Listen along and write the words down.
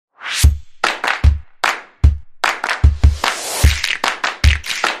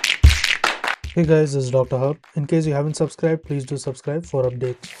Hey guys, this is Dr. Hub. In case you haven't subscribed, please do subscribe for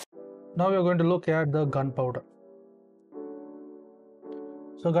updates. Now we are going to look at the gunpowder.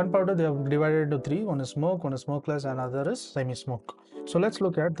 So gunpowder, they have divided into three. One is smoke, one is smokeless, and other is semi-smoke. So let's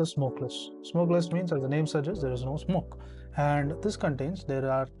look at the smokeless. Smokeless means, as the name suggests, there is no smoke. And this contains, there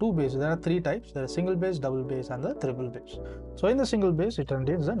are two bases. There are three types. There is single base, double base, and the triple base. So in the single base, it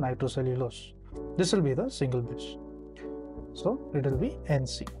contains the nitrocellulose. This will be the single base. So it will be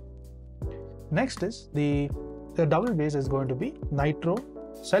NC. Next is the double base is going to be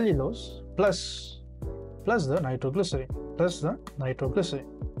nitrocellulose plus the nitroglycerin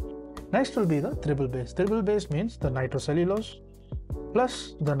Next will be the triple base. Triple base means the nitrocellulose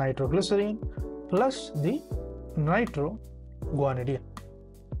plus the nitroglycerin plus the nitroguanidine.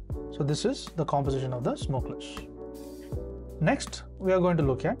 So this is the composition of the smokeless. Next, we are going to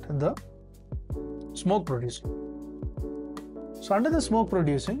look at the smoke producing. So under the smoke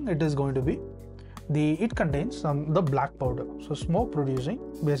producing, it is going to be it contains the black powder. So smoke producing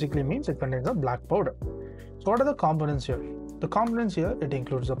basically means it contains the black powder. So what are the components here? The components here, it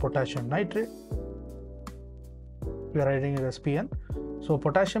includes the potassium nitrate. We are writing it as PN. So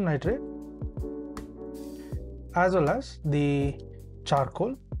potassium nitrate, as well as the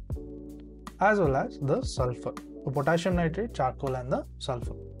charcoal, as well as the sulfur. So potassium nitrate, charcoal, and the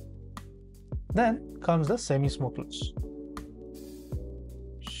sulfur. Then comes the semi-smokeless.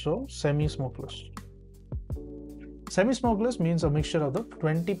 So semi-smokeless. Semi-smokeless means a mixture of the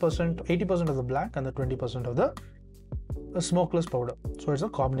 20%, 80% of the black and the 20% of the smokeless powder. So it's a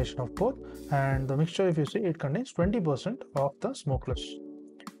combination of both, and the mixture, if you see, it contains 20% of the smokeless,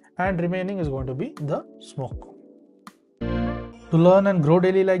 and remaining is going to be the smoke. To learn and grow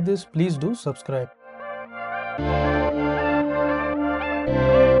daily like this, please do subscribe.